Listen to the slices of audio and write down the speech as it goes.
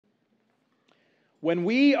When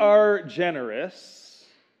we are generous,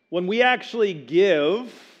 when we actually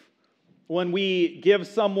give, when we give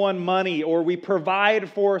someone money, or we provide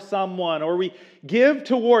for someone, or we give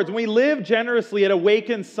towards, when we live generously, it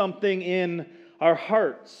awakens something in our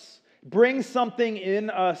hearts, brings something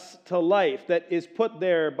in us to life that is put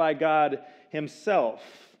there by God Himself.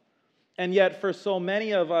 And yet, for so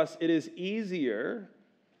many of us, it is easier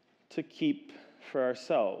to keep for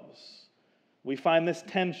ourselves. We find this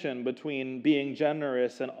tension between being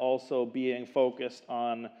generous and also being focused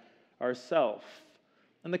on ourselves.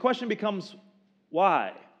 And the question becomes,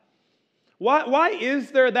 why? Why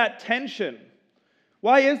is there that tension?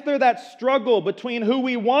 Why is there that struggle between who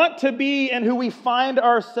we want to be and who we find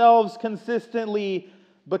ourselves consistently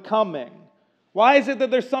becoming? Why is it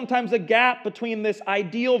that there's sometimes a gap between this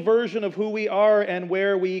ideal version of who we are and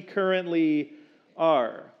where we currently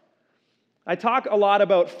are? I talk a lot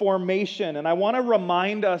about formation, and I want to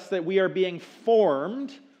remind us that we are being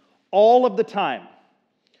formed all of the time.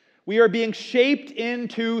 We are being shaped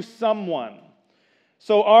into someone.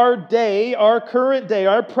 So our day, our current day,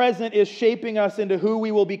 our present is shaping us into who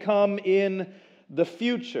we will become in the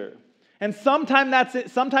future. And sometimes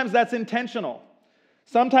that's intentional.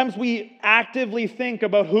 Sometimes we actively think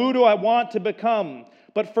about who do I want to become.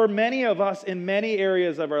 But for many of us, in many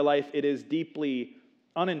areas of our life, it is deeply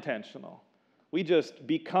unintentional. We just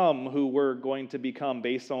become who we're going to become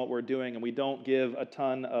based on what we're doing, and we don't give a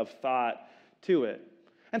ton of thought to it.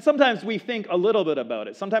 And sometimes we think a little bit about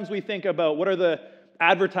it. Sometimes we think about what are the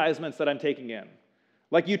advertisements that I'm taking in.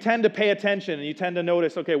 Like you tend to pay attention, and you tend to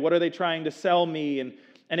notice, okay, what are they trying to sell me? And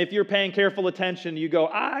if you're paying careful attention, you go,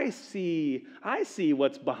 I see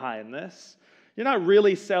what's behind this. You're not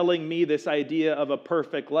really selling me this idea of a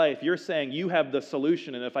perfect life. You're saying you have the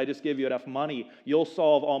solution, and if I just give you enough money, you'll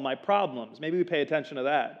solve all my problems. Maybe we pay attention to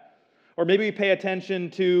that. Or maybe we pay attention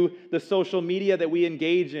to the social media that we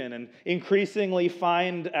engage in and increasingly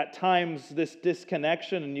find at times this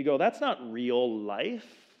disconnection, and you go, that's not real life.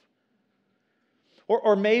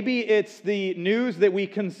 Or maybe it's the news that we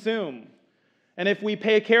consume. And if we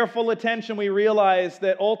pay careful attention, we realize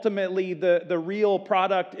that ultimately the real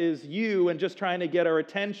product is you and just trying to get our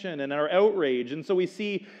attention and our outrage. And so we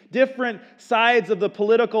see different sides of the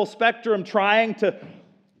political spectrum trying to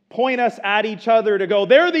point us at each other to go,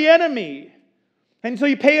 they're the enemy. And so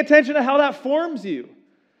you pay attention to how that forms you.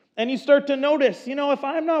 And you start to notice, if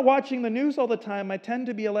I'm not watching the news all the time, I tend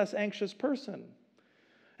to be a less anxious person.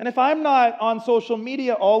 And if I'm not on social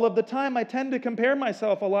media all of the time, I tend to compare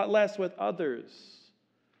myself a lot less with others.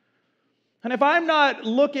 And if I'm not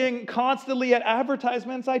looking constantly at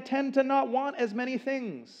advertisements, I tend to not want as many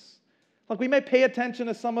things. Like we may pay attention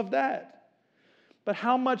to some of that. But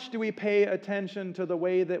how much do we pay attention to the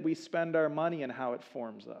way that we spend our money and how it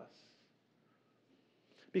forms us?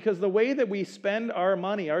 Because the way that we spend our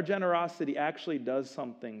money, our generosity actually does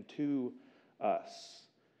something to us.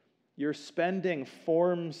 Your spending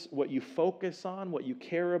forms what you focus on, what you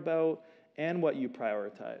care about, and what you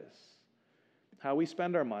prioritize. How we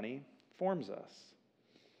spend our money forms us.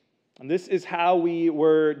 And this is how we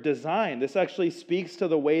were designed. This actually speaks to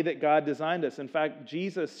the way that God designed us. In fact,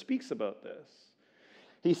 Jesus speaks about this.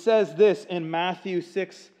 He says this in Matthew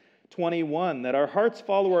 6:21, that our hearts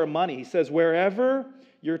follow our money. He says, wherever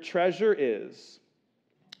your treasure is,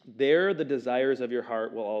 there the desires of your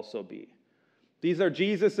heart will also be. These are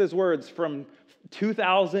Jesus' words from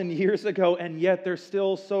 2,000 years ago, and yet they're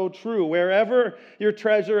still so true. Wherever your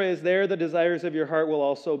treasure is, there the desires of your heart will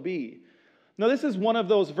also be. Now, this is one of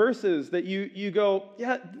those verses that you go,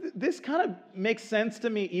 yeah, this kind of makes sense to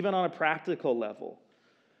me even on a practical level.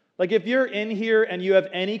 Like if you're in here and you have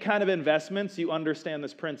any kind of investments, you understand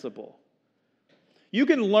this principle. You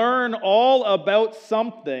can learn all about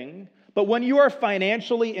something, but when you are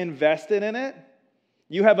financially invested in it,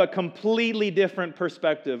 you have a completely different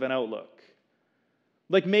perspective and outlook.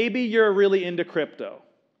 Like maybe you're really into crypto.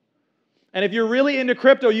 And if you're really into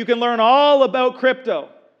crypto, you can learn all about crypto.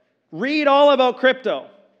 Read all about crypto.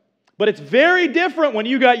 But it's very different when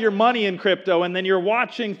you got your money in crypto and then you're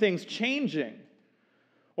watching things changing.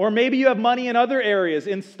 Or maybe you have money in other areas,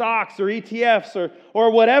 in stocks or ETFs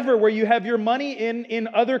or whatever, where you have your money in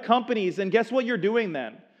other companies. And guess what you're doing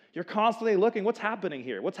then? You're constantly looking, what's happening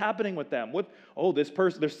here? What's happening with them? This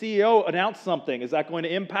person, their CEO announced something. Is that going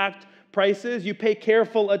to impact prices? You pay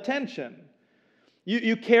careful attention.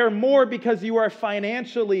 You care more because you are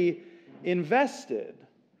financially invested.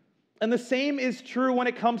 And the same is true when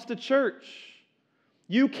it comes to church.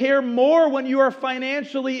 You care more when you are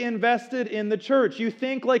financially invested in the church. You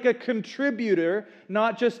think like a contributor,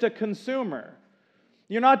 not just a consumer.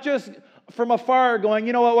 You're not just from afar going,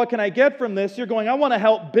 you know what can I get from this? You're going, I want to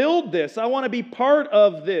help build this. I want to be part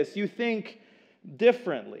of this. You think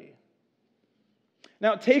differently.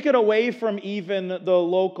 Now, take it away from even the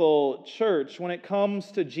local church. When it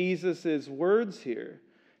comes to Jesus' words here,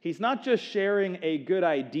 he's not just sharing a good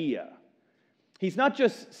idea. He's not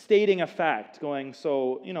just stating a fact, going,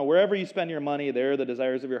 so, wherever you spend your money, there the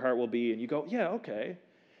desires of your heart will be. And you go, yeah, okay.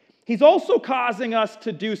 He's also causing us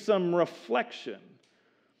to do some reflection.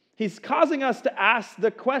 He's causing us to ask the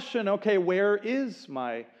question, okay, where is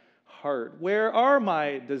my heart? Where are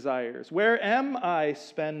my desires? Where am I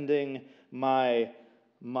spending my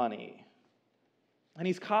money? And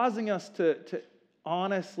he's causing us to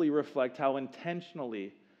honestly reflect, how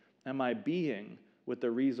intentionally am I being with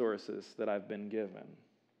the resources that I've been given?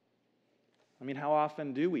 I mean, how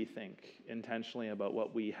often do we think intentionally about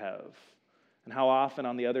what we have? And how often,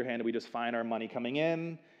 on the other hand, do we just find our money coming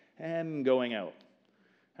in and going out,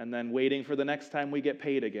 and then waiting for the next time we get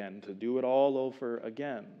paid again to do it all over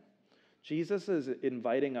again? Jesus is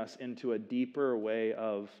inviting us into a deeper way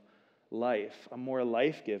of life, a more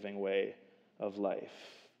life-giving way of life.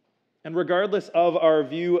 And regardless of our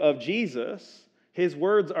view of Jesus, his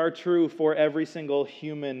words are true for every single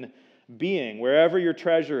human being. Wherever your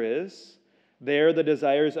treasure is, there the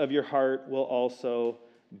desires of your heart will also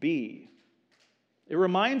be. It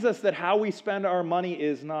reminds us that how we spend our money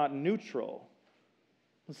is not neutral.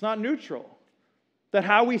 It's not neutral. That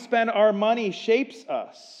how we spend our money shapes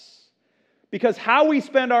us. Because how we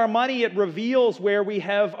spend our money, it reveals where we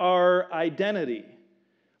have our identity,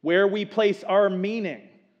 where we place our meaning,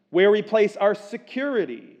 where we place our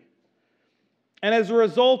security. And as a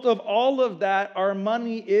result of all of that, our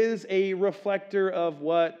money is a reflector of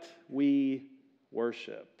what we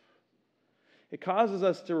worship. It causes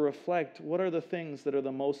us to reflect, what are the things that are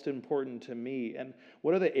the most important to me? And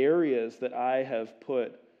what are the areas that I have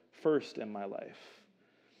put first in my life?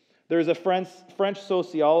 There's a French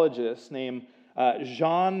sociologist named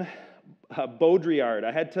Jean Baudrillard.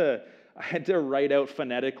 I had to write out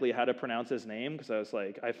phonetically how to pronounce his name, because I was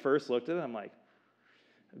like, I first looked at it, I'm like,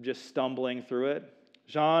 I'm just stumbling through it.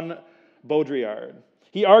 Jean Baudrillard.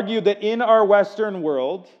 He argued that in our Western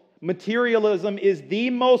world, materialism is the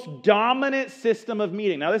most dominant system of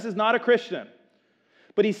meaning. Now, this is not a Christian,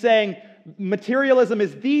 but he's saying materialism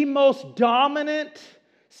is the most dominant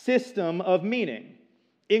system of meaning.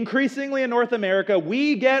 Increasingly in North America,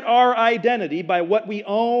 we get our identity by what we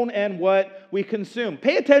own and what we consume.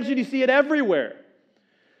 Pay attention, you see it everywhere.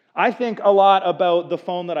 I think a lot about the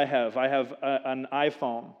phone that I have. I have an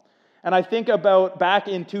iPhone. And I think about back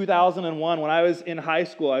in 2001 when I was in high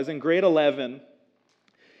school. I was in grade 11.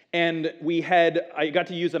 And I got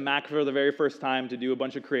to use a Mac for the very first time to do a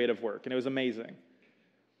bunch of creative work. And it was amazing.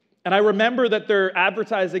 And I remember that their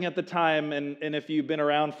advertising at the time, and if you've been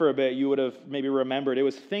around for a bit, you would have maybe remembered, it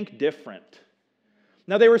was Think Different.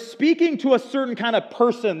 Now, they were speaking to a certain kind of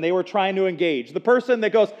person they were trying to engage. The person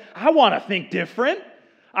that goes, I want to think different.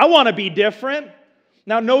 I want to be different.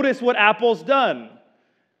 Now, notice what Apple's done.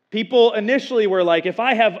 People initially were like, if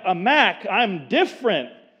I have a Mac, I'm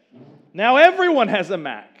different. Now everyone has a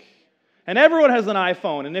Mac. And everyone has an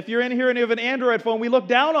iPhone. And if you're in here and you have an Android phone, we look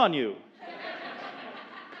down on you.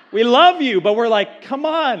 We love you, but we're like, come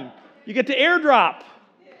on, you get to AirDrop.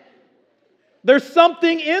 There's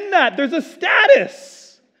something in that. There's a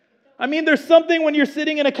status. I mean, there's something when you're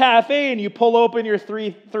sitting in a cafe and you pull open your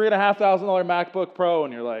 $3,500 MacBook Pro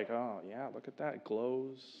and you're like, oh, yeah, look at that. It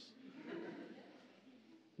glows.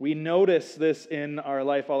 We notice this in our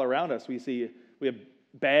life all around us. We have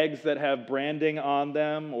bags that have branding on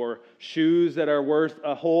them, or shoes that are worth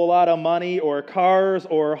a whole lot of money, or cars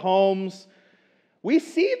or homes. We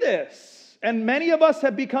see this, and many of us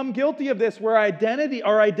have become guilty of this, where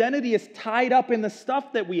our identity is tied up in the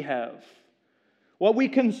stuff that we have, what we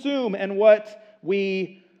consume and what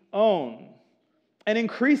we own. And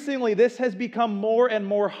increasingly, this has become more and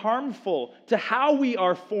more harmful to how we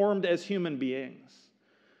are formed as human beings.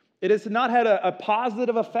 It has not had a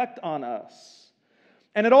positive effect on us.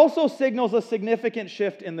 And it also signals a significant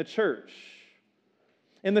shift in the church.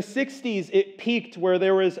 In the 60s, it peaked where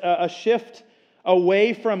there was a shift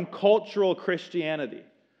away from cultural Christianity.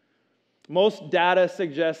 Most data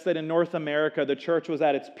suggests that in North America, the church was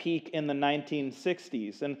at its peak in the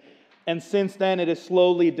 1960s. And since then, it has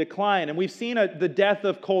slowly declined. And we've seen the death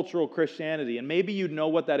of cultural Christianity. And maybe you know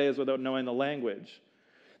what that is without knowing the language.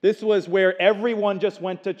 This was where everyone just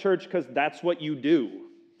went to church because that's what you do.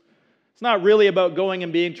 It's not really about going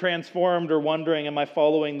and being transformed or wondering, am I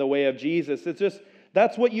following the way of Jesus? It's just,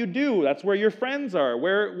 that's what you do. That's where your friends are.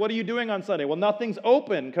 What are you doing on Sunday? Well, nothing's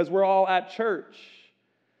open because we're all at church.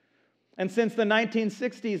 And since the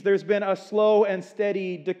 1960s, there's been a slow and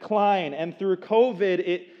steady decline. And through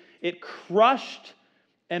COVID, it crushed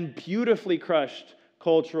and beautifully crushed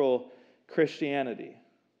cultural Christianity.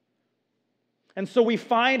 And so we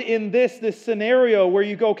find in this scenario where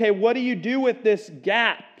you go, okay, what do you do with this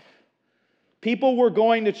gap? People were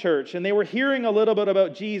going to church and they were hearing a little bit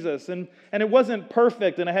about Jesus, and it wasn't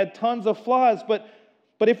perfect and it had tons of flaws, but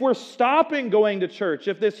if we're stopping going to church,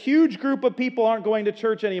 if this huge group of people aren't going to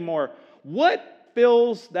church anymore, what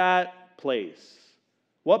fills that place?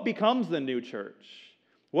 What becomes the new church?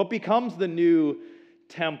 What becomes the new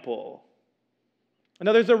temple?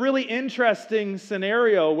 Now, there's a really interesting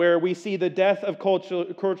scenario where we see the death of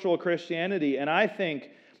cultural Christianity, and I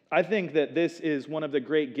think that this is one of the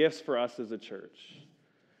great gifts for us as a church,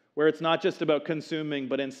 where it's not just about consuming,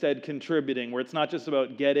 but instead contributing, where it's not just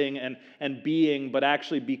about getting and being, but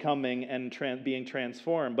actually becoming and being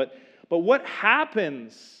transformed. But what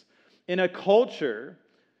happens in a culture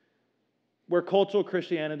where cultural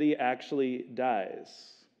Christianity actually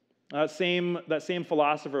dies? That same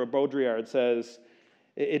philosopher, Baudrillard, says,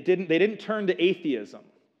 they didn't turn to atheism.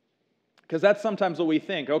 Because that's sometimes what we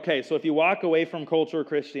think. Okay, so if you walk away from cultural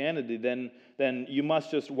Christianity, then you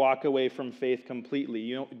must just walk away from faith completely.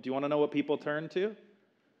 Do you want to know what people turn to?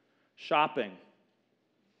 Shopping.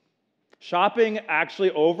 Shopping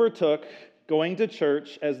actually overtook going to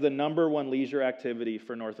church as the number one leisure activity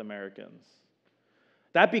for North Americans.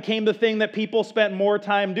 That became the thing that people spent more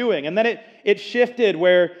time doing. And then it shifted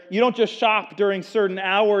where you don't just shop during certain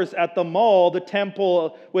hours at the mall, the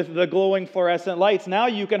temple with the glowing fluorescent lights. Now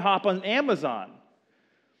you can hop on Amazon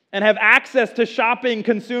and have access to shopping,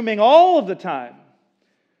 consuming all of the time.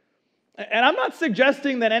 And I'm not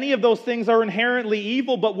suggesting that any of those things are inherently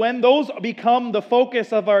evil, but when those become the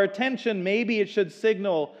focus of our attention, maybe it should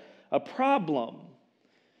signal a problem.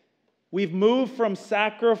 We've moved from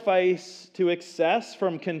sacrifice to excess,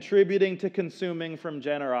 from contributing to consuming, from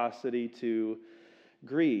generosity to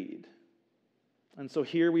greed. And so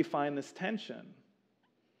here we find this tension.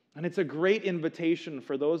 And it's a great invitation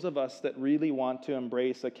for those of us that really want to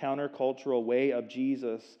embrace a countercultural way of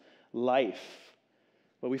Jesus' life.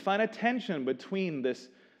 But we find a tension between this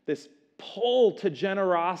pull to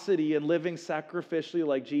generosity and living sacrificially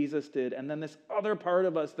like Jesus did, and then this other part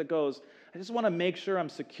of us that goes, I just want to make sure I'm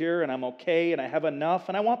secure and I'm okay and I have enough,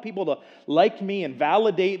 and I want people to like me and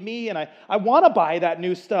validate me, and I want to buy that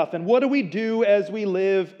new stuff. And what do we do as we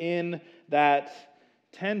live in that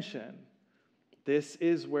tension? This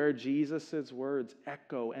is where Jesus' words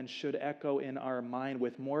echo and should echo in our mind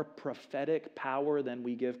with more prophetic power than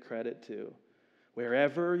we give credit to.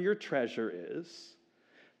 Wherever your treasure is,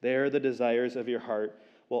 there the desires of your heart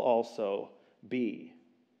will also be.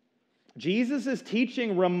 Jesus'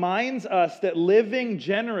 teaching reminds us that living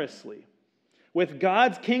generously with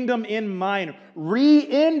God's kingdom in mind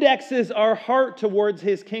re-indexes our heart towards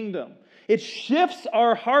His kingdom. It shifts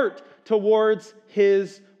our heart towards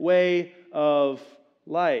His way of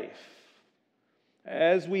life.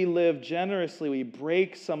 As we live generously, we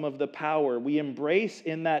break some of the power. We embrace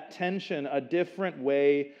in that tension a different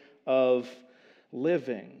way of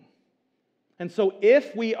living. And so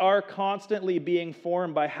if we are constantly being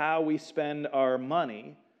formed by how we spend our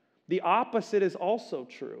money, the opposite is also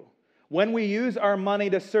true. When we use our money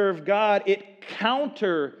to serve God, it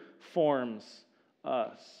counterforms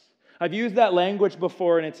us. I've used that language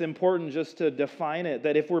before, and it's important just to define it,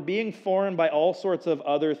 that if we're being formed by all sorts of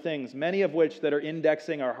other things, many of which that are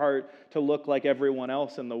indexing our heart to look like everyone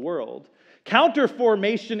else in the world,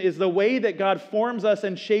 counterformation is the way that God forms us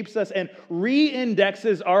and shapes us and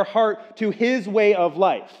re-indexes our heart to His way of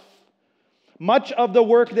life. Much of the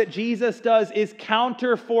work that Jesus does is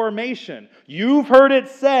counterformation. You've heard it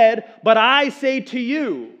said, but I say to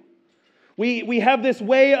you. We have this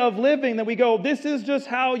way of living that we go, this is just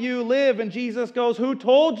how you live. And Jesus goes, who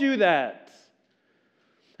told you that?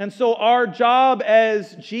 And so our job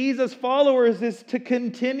as Jesus followers is to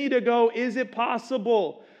continue to go, is it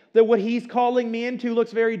possible that what He's calling me into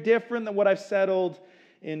looks very different than what I've settled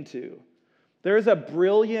into? There is a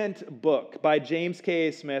brilliant book by James K.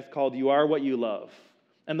 A. Smith called You Are What You Love.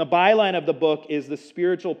 And the byline of the book is The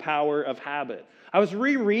Spiritual Power of Habit. I was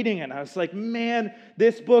rereading it and I was like, man,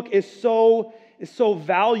 this book is so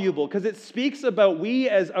valuable because it speaks about we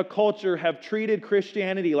as a culture have treated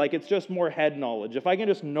Christianity like it's just more head knowledge. If I can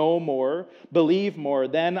just know more, believe more,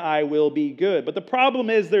 then I will be good. But the problem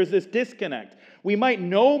is there's this disconnect. We might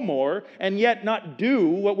know more and yet not do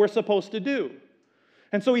what we're supposed to do.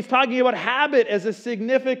 And so he's talking about habit as a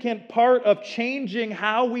significant part of changing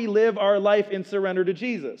how we live our life in surrender to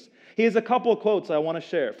Jesus. He has a couple of quotes I want to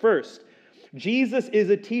share. First, Jesus is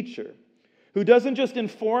a teacher who doesn't just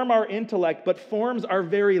inform our intellect, but forms our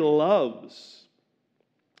very loves.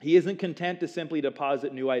 He isn't content to simply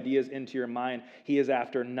deposit new ideas into your mind. He is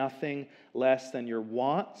after nothing less than your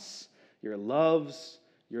wants, your loves,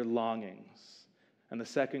 your longings. And the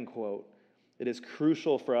second quote, it is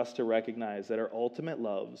crucial for us to recognize that our ultimate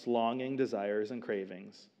loves, longing, desires, and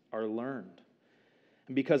cravings are learned.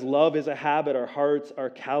 And because love is a habit, our hearts are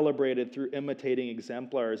calibrated through imitating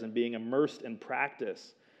exemplars and being immersed in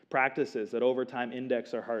practices that over time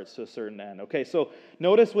index our hearts to a certain end. Okay, so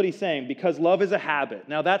notice what he's saying, because love is a habit.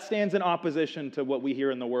 Now that stands in opposition to what we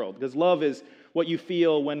hear in the world, because love is what you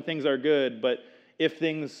feel when things are good, but if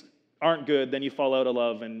things aren't good, then you fall out of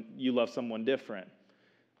love and you love someone different.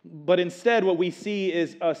 But instead, what we see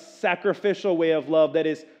is a sacrificial way of love that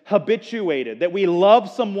is habituated, that we love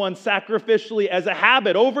someone sacrificially as a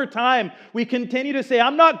habit. Over time, we continue to say,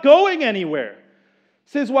 I'm not going anywhere.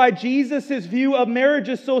 This is why Jesus' view of marriage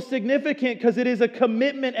is so significant, because it is a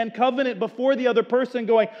commitment and covenant before the other person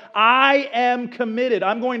going, I am committed.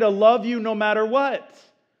 I'm going to love you no matter what.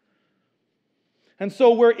 And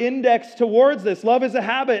so we're indexed towards this. Love is a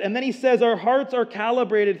habit. And then he says our hearts are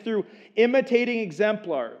calibrated through imitating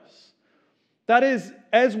exemplars. That is,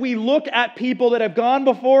 as we look at people that have gone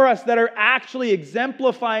before us that are actually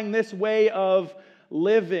exemplifying this way of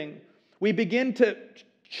living, we begin to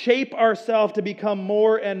shape ourselves to become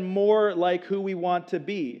more and more like who we want to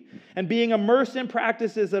be. And being immersed in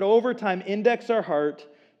practices that over time index our heart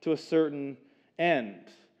to a certain end.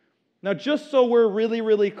 Now, just so we're really,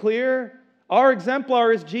 really clear, our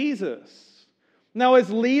exemplar is Jesus. Now, as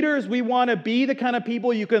leaders, we want to be the kind of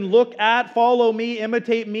people you can look at, follow me,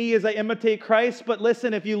 imitate me as I imitate Christ. But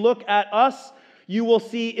listen, if you look at us, you will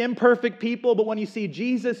see imperfect people. But when you see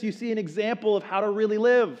Jesus, you see an example of how to really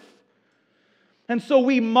live. And so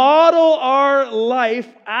we model our life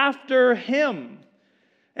after Him.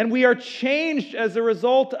 And we are changed as a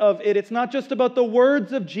result of it. It's not just about the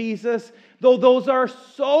words of Jesus, though those are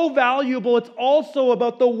so valuable. It's also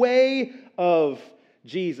about the way of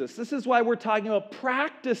Jesus. This is why we're talking about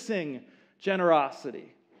practicing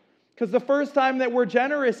generosity. Because the first time that we're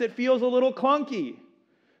generous, it feels a little clunky.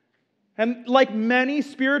 And like many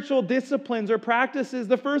spiritual disciplines or practices,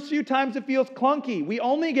 the first few times it feels clunky. We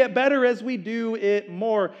only get better as we do it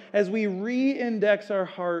more, as we re-index our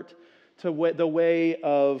heart to the way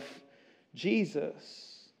of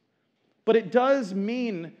Jesus. But it does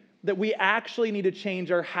mean that we actually need to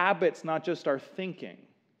change our habits, not just our thinking.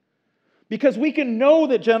 Because we can know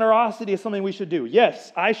that generosity is something we should do.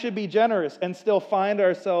 Yes, I should be generous, and still find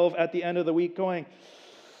ourselves at the end of the week going,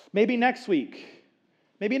 maybe next week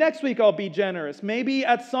I'll be generous. Maybe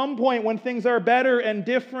at some point when things are better and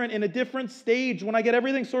different, in a different stage, when I get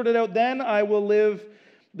everything sorted out, then I will live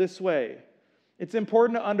this way. It's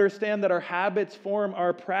important to understand that our habits form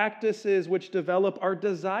our practices, which develop our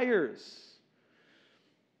desires.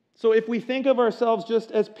 So if we think of ourselves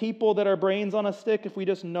just as people that are brains on a stick, if we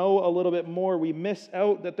just know a little bit more, we miss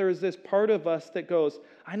out that there's this part of us that goes,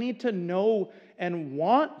 I need to know and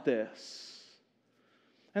want this.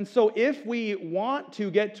 And so if we want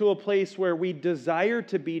to get to a place where we desire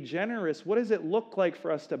to be generous, what does it look like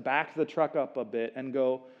for us to back the truck up a bit and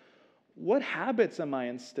go, what habits am I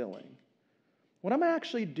instilling? What am I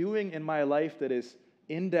actually doing in my life that is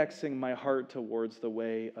indexing my heart towards the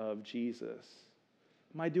way of Jesus?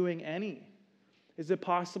 Am I doing any? Is it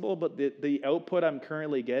possible, but the output I'm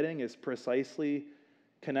currently getting is precisely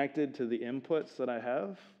connected to the inputs that I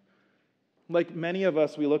have? Like many of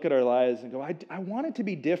us, we look at our lives and go, I want it to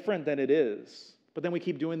be different than it is. But then we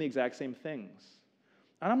keep doing the exact same things.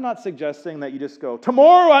 And I'm not suggesting that you just go,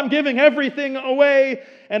 tomorrow I'm giving everything away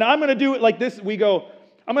and I'm going to do it like this. We go,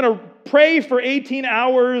 I'm going to pray for 18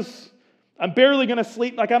 hours. I'm barely going to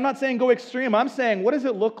sleep. Like, I'm not saying go extreme. I'm saying, what does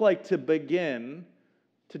it look like to begin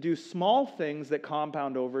to do small things that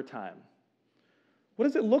compound over time? What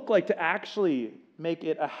does it look like to actually make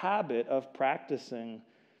it a habit of practicing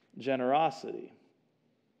generosity?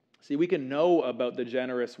 See, we can know about the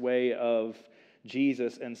generous way of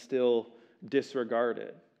Jesus and still disregard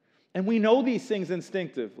it. And we know these things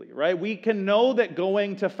instinctively, right? We can know that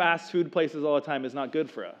going to fast food places all the time is not good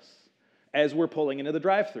for us as we're pulling into the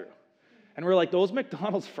drive-thru. And we're like, those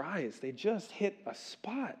McDonald's fries, they just hit a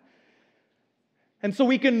spot. And so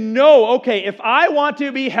we can know, okay, if I want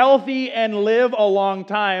to be healthy and live a long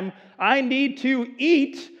time, I need to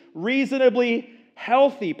eat reasonably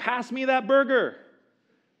healthy. Pass me that burger.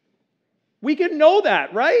 We can know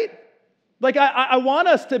that, right? Like, I want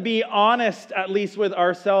us to be honest, at least with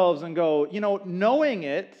ourselves, and go, knowing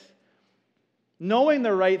it, knowing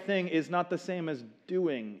the right thing is not the same as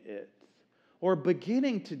doing it. or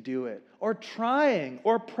beginning to do it, or trying,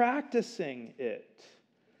 or practicing it.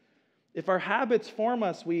 If our habits form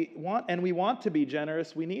us, we want to be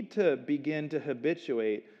generous, we need to begin to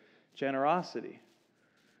habituate generosity.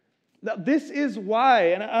 Now, this is why,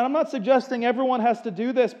 and I'm not suggesting everyone has to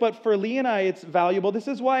do this, but for Lee and I, it's valuable. This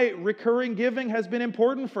is why recurring giving has been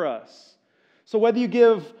important for us. So whether you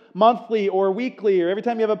give monthly or weekly or every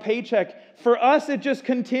time you have a paycheck, for us, it just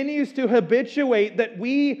continues to habituate that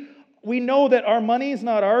we know that our money is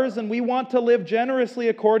not ours and we want to live generously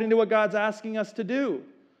according to what God's asking us to do.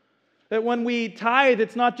 That when we tithe,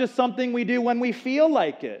 it's not just something we do when we feel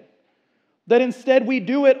like it. That instead we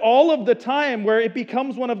do it all of the time, where it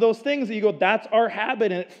becomes one of those things that you go, that's our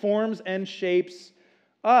habit, and it forms and shapes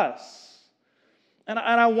us. And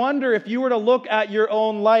I wonder if you were to look at your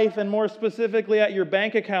own life, and more specifically at your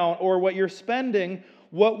bank account or what you're spending,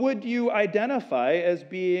 what would you identify as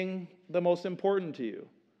being the most important to you?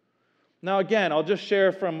 Now again, I'll just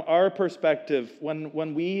share from our perspective.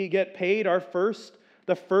 When we get paid,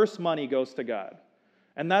 the first money goes to God.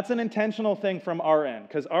 And that's an intentional thing from our end,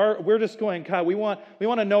 because we're just going, God, we want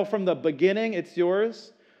to know from the beginning it's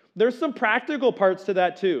yours. There's some practical parts to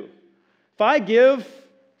that too. If I give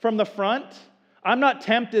from the front, I'm not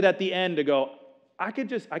tempted at the end to go, I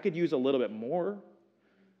could use a little bit more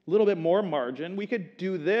margin. We could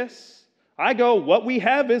do this. I go, what we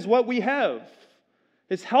have is what we have.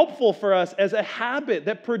 It's helpful for us as a habit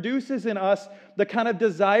that produces in us the kind of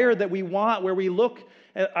desire that we want, where we look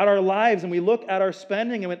at our lives and we look at our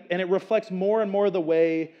spending, and it reflects more and more the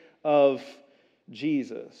way of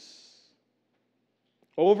Jesus.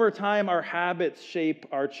 Over time, our habits shape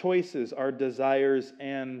our choices, our desires,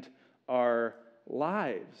 and our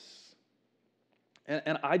lives.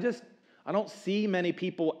 And I don't see many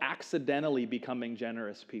people accidentally becoming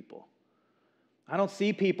generous people. I don't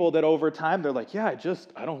see people that over time, they're like, yeah,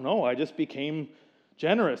 I don't know, I just became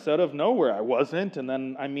generous out of nowhere. I wasn't. And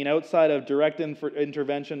then, outside of direct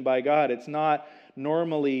intervention by God, it's not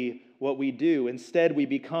normally what we do. Instead, we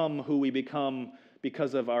become who we become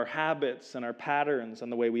because of our habits and our patterns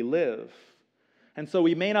and the way we live. And so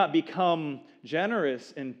we may not become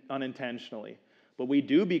generous unintentionally, but we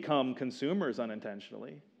do become consumers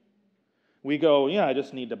unintentionally. We go, yeah, I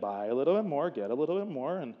just need to buy a little bit more, get a little bit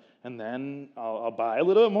more, and then I'll buy a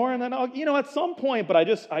little bit more, and then at some point, but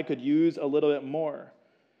I could use a little bit more.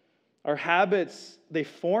 Our habits, they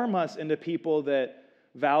form us into people that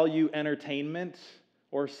value entertainment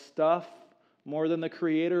or stuff more than the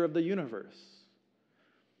creator of the universe.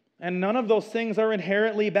 And none of those things are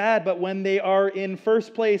inherently bad, but when they are in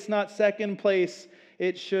first place, not second place,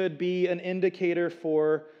 it should be an indicator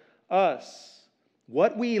for us.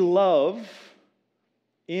 What we love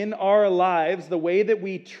in our lives, the way that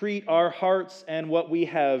we treat our hearts and what we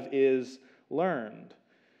have is learned.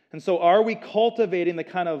 And so are we cultivating the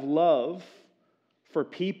kind of love for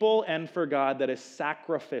people and for God that is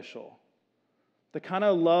sacrificial? The kind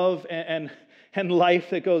of love and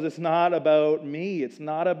life that goes, it's not about me, it's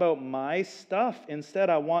not about my stuff. Instead,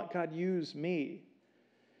 I want God use me.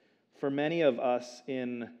 For many of us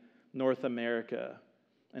in North America,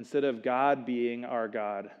 instead of God being our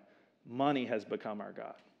God, money has become our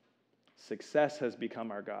God. Success has become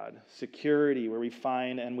our God. Security, where we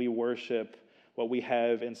find and we worship what we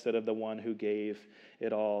have instead of the one who gave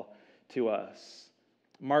it all to us.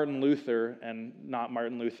 Martin Luther, and not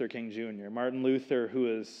Martin Luther King Jr., Martin Luther,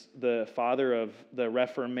 who is the father of the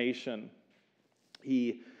Reformation,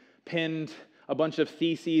 he penned a bunch of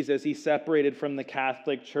theses as he separated from the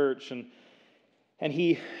Catholic Church, and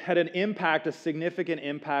he had a significant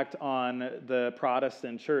impact on the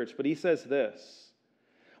Protestant church. But he says this: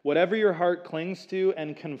 whatever your heart clings to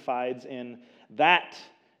and confides in, that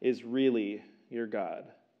is really your God.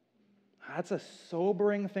 That's a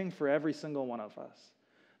sobering thing for every single one of us.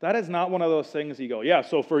 That is not one of those things you go, yeah,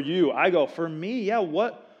 so for you. I go, for me, yeah,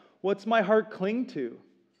 what's my heart cling to?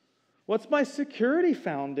 What's my security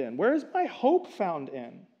found in? Where is my hope found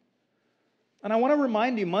in? And I want to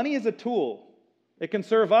remind you, money is a tool. It can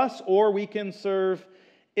serve us or we can serve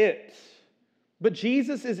it. But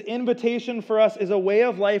Jesus' invitation for us is a way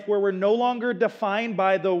of life where we're no longer defined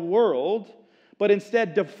by the world, but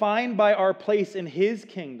instead defined by our place in His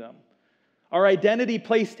kingdom, our identity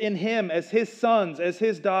placed in Him as His sons, as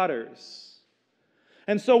His daughters.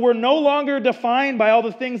 And so we're no longer defined by all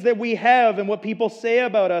the things that we have and what people say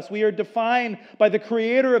about us. We are defined by the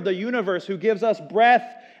Creator of the universe, who gives us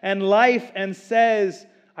breath and life and says,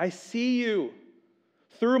 I see you.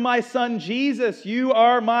 Through my Son Jesus, you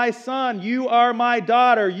are my son, you are my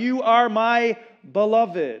daughter, you are my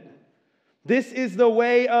beloved. This is the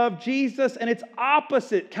way of Jesus, and it's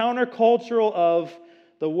opposite, countercultural of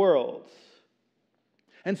the world.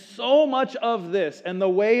 And so much of this and the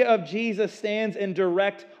way of Jesus stands in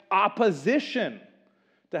direct opposition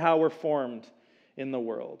to how we're formed in the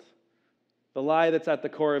world. The lie that's at the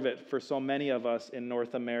core of it for so many of us in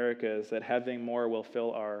North America is that having more will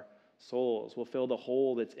fill our souls, will fill the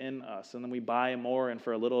hole that's in us. And then we buy more, and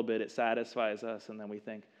for a little bit it satisfies us, and then we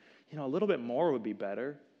think, a little bit more would be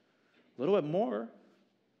better. A little bit more.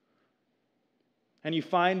 And you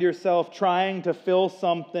find yourself trying to fill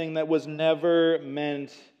something that was never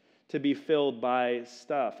meant to be filled by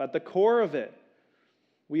stuff. At the core of it,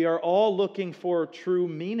 we are all looking for true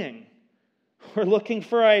meaning. We're looking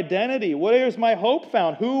for identity. Where is my hope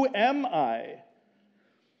found? Who am I?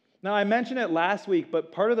 Now, I mentioned it last week,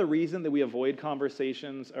 but part of the reason that we avoid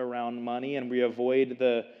conversations around money and we avoid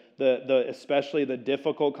especially the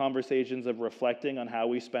difficult conversations of reflecting on how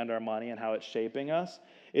we spend our money and how it's shaping us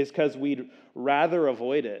is because we'd rather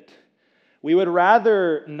avoid it. We would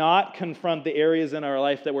rather not confront the areas in our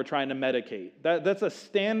life that we're trying to medicate. That's a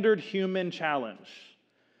standard human challenge.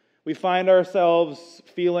 We find ourselves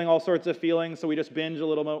feeling all sorts of feelings, so we just binge a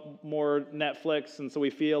little more Netflix, and so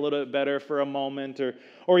we feel a little bit better for a moment.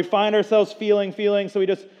 Or we find ourselves feeling, so we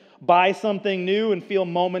just buy something new and feel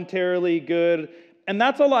momentarily good. And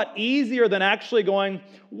that's a lot easier than actually going,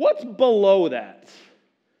 what's below that?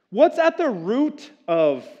 What's at the root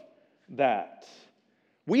of that?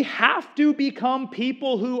 We have to become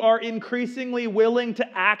people who are increasingly willing to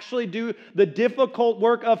actually do the difficult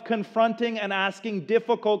work of confronting and asking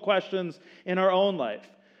difficult questions in our own life.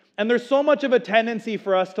 And there's so much of a tendency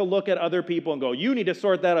for us to look at other people and go, you need to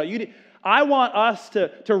sort that out. I want us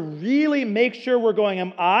to really make sure we're going,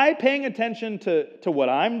 am I paying attention to what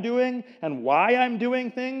I'm doing and why I'm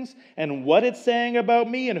doing things and what it's saying about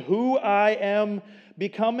me and who I am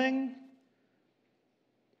becoming?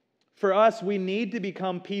 For us, we need to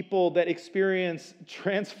become people that experience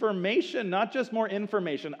transformation, not just more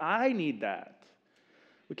information. I need that.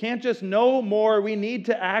 We can't just know more. We need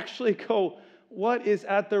to actually go, what is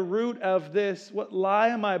at the root of this? What lie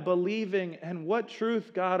am I believing? And what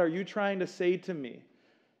truth, God, are you trying to say to me?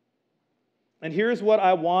 And here's what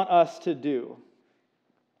I want us to do.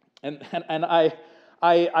 And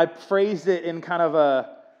I phrased it in kind of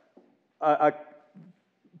a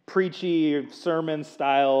preachy sermon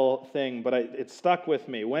style thing, but it stuck with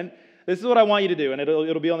me. This is what I want you to do, and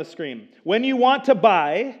it'll be on the screen. When you want to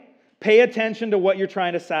buy, pay attention to what you're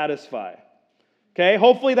trying to satisfy. Okay?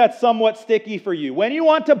 Hopefully that's somewhat sticky for you. When you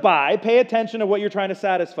want to buy, pay attention to what you're trying to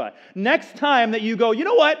satisfy. Next time that you go, you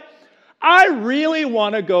know what? I really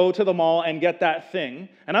want to go to the mall and get that thing,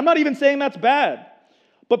 and I'm not even saying that's bad,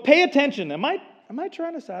 but pay attention. Am I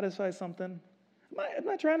trying to satisfy something? Am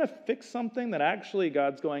I trying to fix something that actually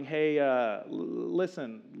God's going, hey,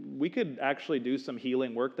 listen, we could actually do some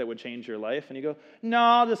healing work that would change your life? And you go, no,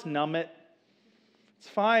 I'll just numb it. It's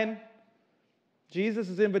fine.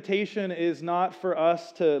 Jesus' invitation is not for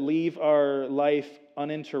us to leave our life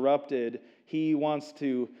uninterrupted. He wants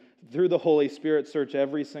to, through the Holy Spirit, search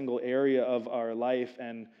every single area of our life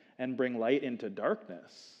and bring light into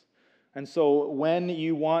darkness. And so when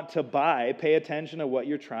you want to buy, pay attention to what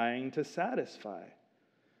you're trying to satisfy.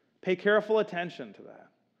 Pay careful attention to that.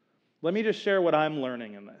 Let me just share what I'm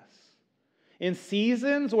learning in this. In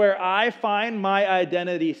seasons where I find my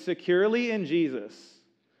identity securely in Jesus,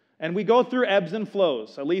 and we go through ebbs and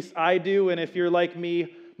flows, at least I do, and if you're like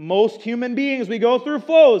me, most human beings, we go through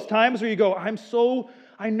flows, times where you go,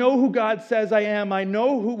 I know who God says I am, I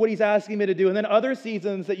know what He's asking me to do, and then other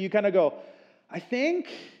seasons that you kind of go, I think.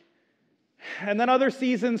 And then other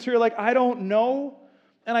seasons where you're like, I don't know.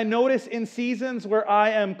 And I notice in seasons where I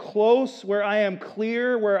am close, where I am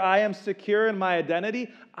clear, where I am secure in my identity,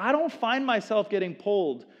 I don't find myself getting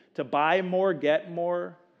pulled to buy more, get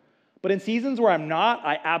more. But in seasons where I'm not,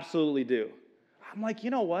 I absolutely do. I'm like, you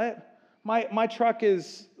know what? My truck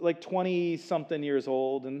is like 20-something years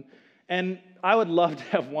old, and I would love to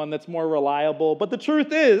have one that's more reliable. But the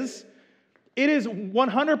truth is, it is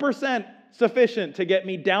 100% sufficient to get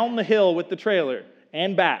me down the hill with the trailer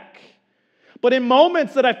and back. But in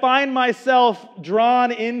moments that I find myself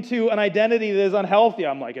drawn into an identity that is unhealthy,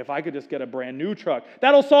 I'm like, if I could just get a brand new truck,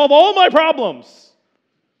 that'll solve all my problems.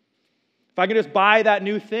 If I could just buy that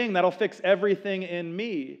new thing, that'll fix everything in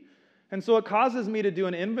me. And so it causes me to do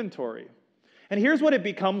an inventory. And here's what it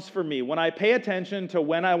becomes for me. When I pay attention to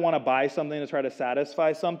when I want to buy something to try to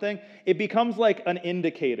satisfy something, it becomes like an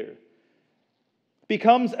indicator.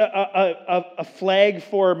 Becomes a flag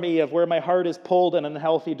for me of where my heart is pulled in an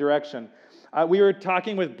unhealthy direction. We were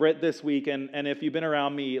talking with Britt this week, and if you've been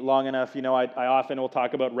around me long enough, you know I often will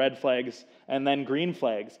talk about red flags and then green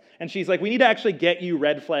flags. And she's like, we need to actually get you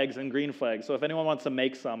red flags and green flags, so if anyone wants to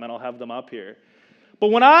make some, and I'll have them up here.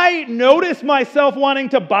 But when I notice myself wanting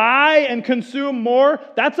to buy and consume more,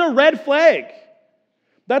 that's a red flag.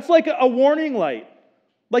 That's like a warning light,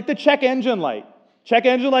 like the check engine light. Check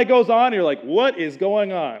engine light goes on, and you're like, what is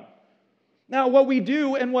going on? Now, what we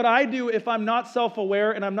do and what I do if I'm not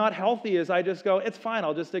self-aware and I'm not healthy is I just go, it's fine,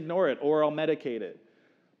 I'll just ignore it or I'll medicate it.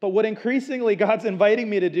 But what increasingly God's inviting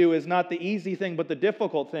me to do is not the easy thing, but the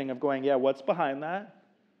difficult thing of going, yeah, what's behind that?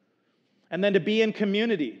 And then to be in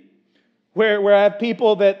community where I have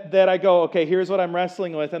people that I go, okay, here's what I'm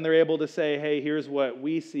wrestling with, and they're able to say, hey, here's what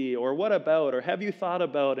we see, or what about, or have you thought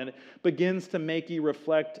about, and it begins to make you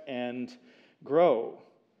reflect and grow.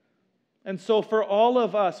 And so for all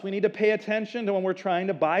of us, we need to pay attention to when we're trying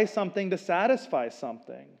to buy something to satisfy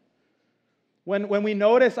something. When we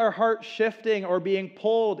notice our heart shifting or being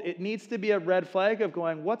pulled, it needs to be a red flag of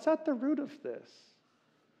going, what's at the root of this?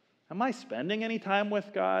 Am I spending any time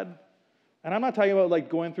with God? And I'm not talking about like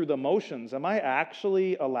going through the motions. Am I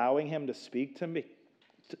actually allowing Him to speak to me?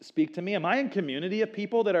 Am I in community of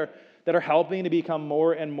people that are helping to become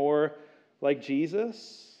more and more like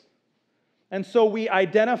Jesus? And so we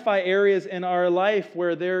identify areas in our life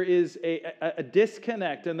where there is a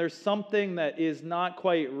disconnect and there's something that is not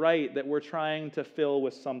quite right that we're trying to fill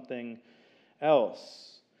with something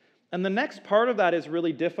else. And the next part of that is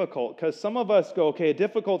really difficult because some of us go, okay, a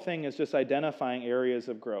difficult thing is just identifying areas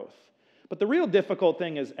of growth. But the real difficult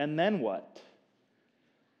thing is, and then what?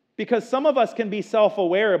 Because some of us can be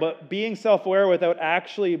self-aware, but being self-aware without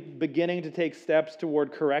actually beginning to take steps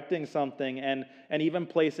toward correcting something and even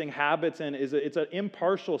placing habits in, it's an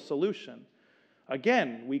impartial solution.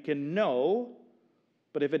 Again, we can know,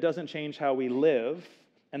 but if it doesn't change how we live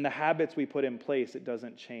and the habits we put in place, it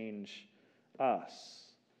doesn't change us.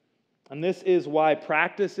 And this is why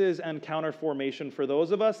practices and counterformation for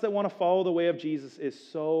those of us that want to follow the way of Jesus is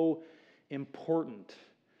so important.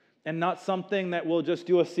 And not something that we'll just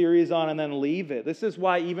do a series on and then leave it. This is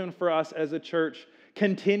why even for us as a church,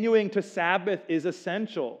 continuing to Sabbath is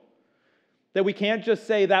essential. That we can't just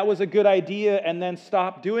say that was a good idea and then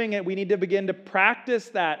stop doing it. We need to begin to practice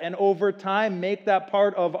that and over time make that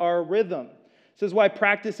part of our rhythm. This is why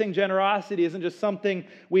practicing generosity isn't just something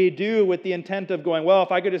we do with the intent of going, well,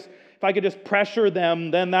 if I could just pressure them,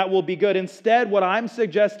 then that will be good. Instead, what I'm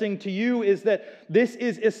suggesting to you is that this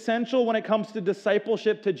is essential when it comes to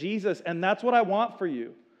discipleship to Jesus, and that's what I want for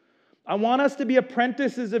you. I want us to be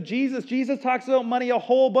apprentices of Jesus. Jesus talks about money a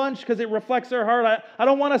whole bunch because it reflects our heart. I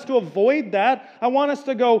don't want us to avoid that. I want us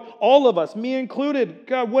to go, all of us, me included,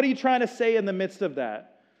 God, what are you trying to say in the midst of that?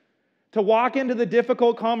 To walk into the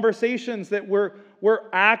difficult conversations that we're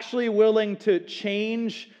actually willing to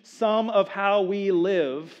change some of how we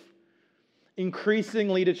live,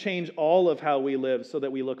 increasingly to change all of how we live so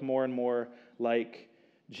that we look more and more like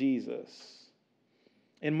Jesus.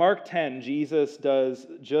 In Mark 10, Jesus does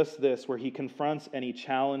just this, where He confronts and He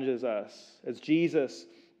challenges us. As Jesus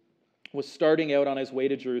was starting out on His way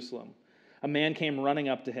to Jerusalem, a man came running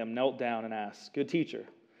up to Him, knelt down and asked, "Good teacher,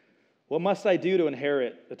 what must I do to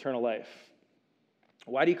inherit eternal life?"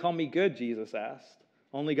 "Why do you call me good?" Jesus asked.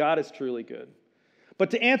 "Only God is truly good.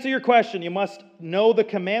 But to answer your question, you must know the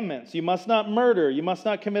commandments. You must not murder. You must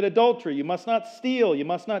not commit adultery. You must not steal. You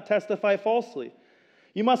must not testify falsely.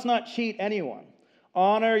 You must not cheat anyone.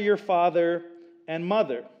 Honor your father and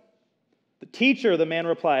mother." "The teacher," the man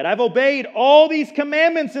replied, "I've obeyed all these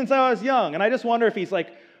commandments since I was young." And I just wonder if he's like,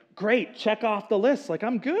 great, check off the list. Like,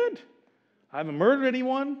 I'm good. I haven't murdered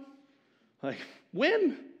anyone. Like,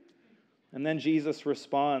 win. And then Jesus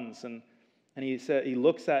responds, and he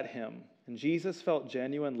looks at him, and Jesus felt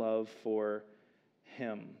genuine love for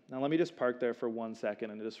him. Now, let me just park there for 1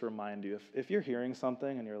 second and just remind you, if you're hearing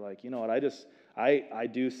something and you're like, you know what, I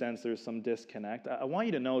do sense there's some disconnect, I want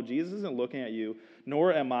you to know Jesus isn't looking at you,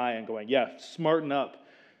 nor am I, and going, yeah, smarten up.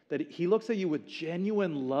 That He looks at you with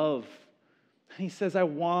genuine love. And He says, I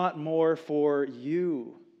want more for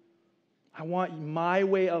you. I want my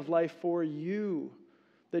way of life for you.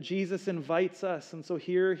 That Jesus invites us. And so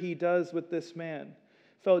here He does with this man.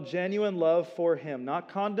 Felt genuine love for him, not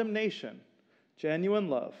condemnation, genuine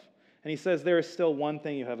love. And He says, there is still one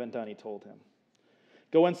thing you haven't done, He told him.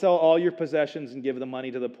 Go and sell all your possessions and give the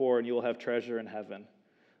money to the poor, and you will have treasure in heaven.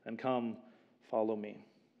 And come, follow me.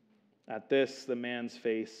 At this, the man's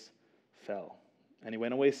face fell, and he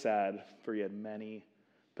went away sad, for he had many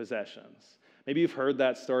possessions. Maybe you've heard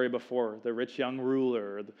that story before, the rich young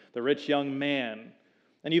ruler, or the rich young man.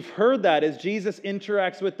 And you've heard that as Jesus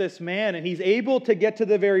interacts with this man, and He's able to get to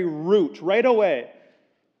the very root right away.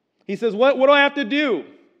 He says, what do I have to do?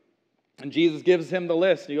 And Jesus gives him the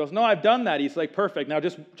list. He goes, no, I've done that. He's like, perfect. Now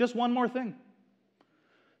just one more thing.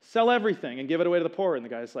 Sell everything and give it away to the poor. And the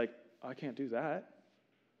guy's like, I can't do that.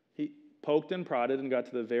 poked and prodded and got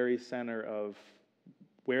to the very center of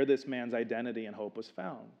where this man's identity and hope was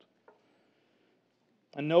found.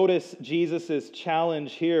 And notice Jesus'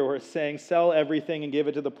 challenge here where it's saying, sell everything and give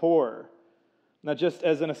it to the poor. Now, just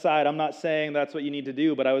as an aside, I'm not saying that's what you need to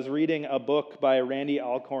do, but I was reading a book by Randy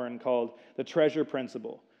Alcorn called The Treasure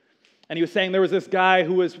Principle. And he was saying there was this guy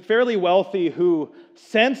who was fairly wealthy who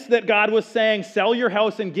sensed that God was saying, sell your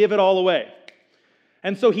house and give it all away.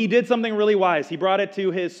 And so he did something really wise. He brought it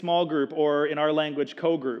to his small group, or in our language,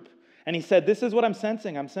 co-group. And he said, this is what I'm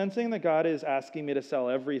sensing. I'm sensing that God is asking me to sell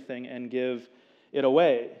everything and give it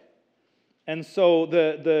away. And so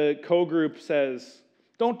the co-group says,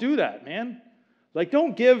 don't do that, man. Like,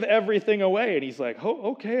 don't give everything away. And he's like,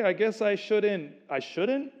 oh, okay, I guess I shouldn't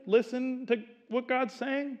listen to what God's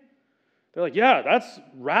saying. They're like, yeah, that's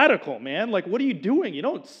radical, man. Like, what are you doing? You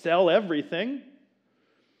don't sell everything.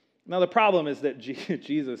 Now, the problem is that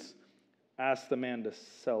Jesus asked the man to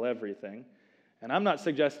sell everything. And I'm not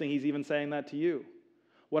suggesting he's even saying that to you.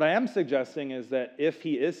 What I am suggesting is that if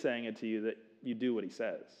he is saying it to you, that you do what he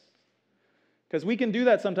says. Because we can do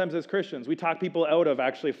that sometimes as Christians. We talk people out of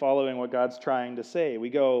actually following what God's trying to say. We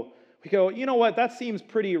go, you know what, that seems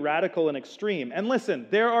pretty radical and extreme. And listen,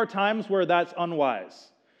 there are times where that's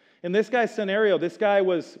unwise. In this guy's scenario, this guy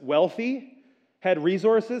was wealthy, had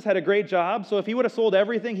resources, had a great job. So if he would have sold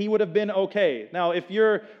everything, he would have been okay. Now, if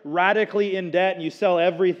you're radically in debt and you sell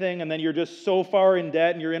everything and then you're just so far in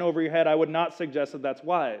debt and you're in over your head, I would not suggest that that's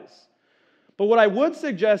wise. But what I would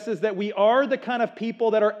suggest is that we are the kind of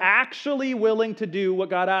people that are actually willing to do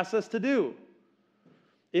what God asks us to do.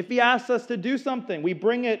 If he asks us to do something, we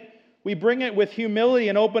bring it with humility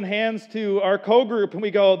and open hands to our co-group and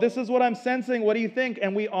we go, this is what I'm sensing, what do you think?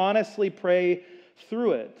 And we honestly pray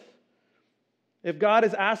through it. If God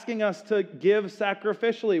is asking us to give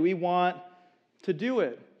sacrificially, we want to do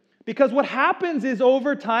it. Because what happens is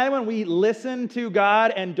over time when we listen to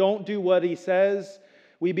God and don't do what he says,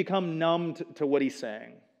 we become numbed to what he's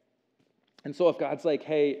saying. And so if God's like,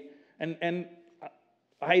 hey, and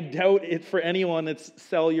I doubt it for anyone, it's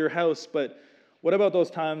sell your house, but what about those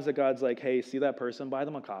times that God's like, hey, see that person, buy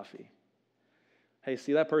them a coffee. Hey,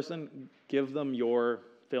 see that person, give them your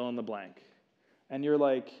fill in the blank. And you're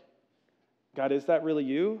like, God, is that really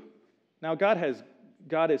you? Now, God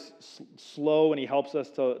is slow and he helps us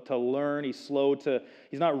to learn. He's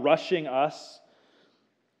not rushing us.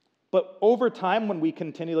 But over time, when we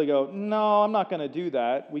continually go, no, I'm not going to do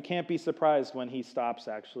that, we can't be surprised when he stops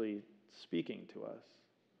actually speaking to us.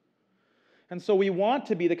 And so we want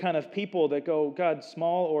to be the kind of people that go, God,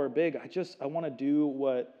 small or big, I want to do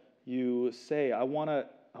what you say. I want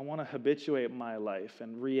to habituate my life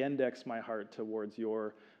and re-index my heart towards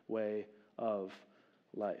your way of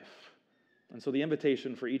life. And so the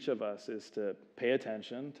invitation for each of us is to pay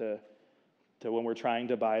attention to when we're trying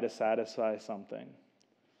to buy to satisfy something.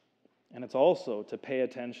 And it's also to pay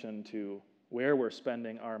attention to where we're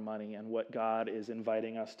spending our money and what God is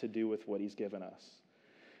inviting us to do with what he's given us.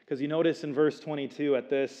 Because you notice in verse 22, at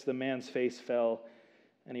this, the man's face fell,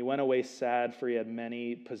 and he went away sad, for he had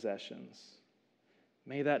many possessions.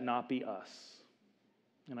 May that not be us.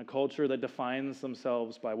 In a culture that defines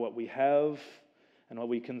themselves by what we have and what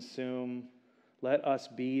we consume, let us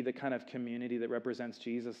be the kind of community that represents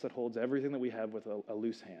Jesus, that holds everything that we have with a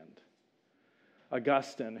loose hand.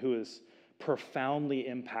 Augustine, who is profoundly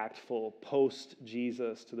impactful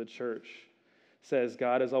post-Jesus to the church, says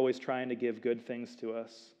God is always trying to give good things to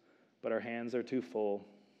us, but our hands are too full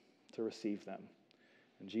to receive them.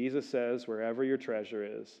 And Jesus says, wherever your treasure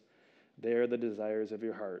is, there the desires of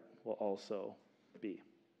your heart will also be.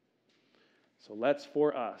 So let's,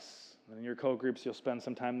 for us, and in your co-groups, you'll spend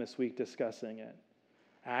some time this week discussing it,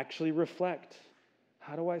 actually reflect,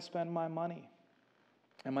 how do I spend my money?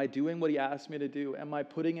 Am I doing what he asked me to do? Am I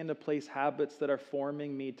putting into place habits that are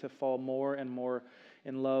forming me to fall more and more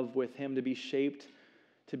in love with him, to be shaped,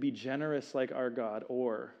 to be generous like our God?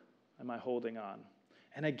 Or am I holding on?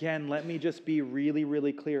 And again, let me just be really,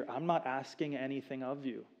 really clear. I'm not asking anything of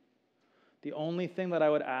you. The only thing that I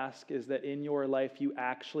would ask is that in your life you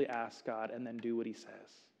actually ask God and then do what he says.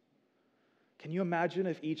 Can you imagine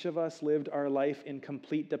if each of us lived our life in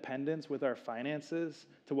complete dependence with our finances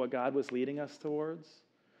to what God was leading us towards?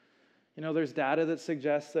 You know, there's data that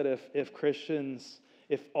suggests that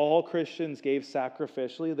if all Christians gave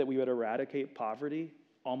sacrificially, that we would eradicate poverty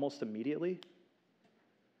almost immediately.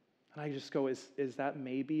 And I just go, is that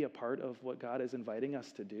maybe a part of what God is inviting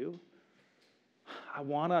us to do? I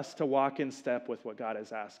want us to walk in step with what God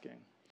is asking.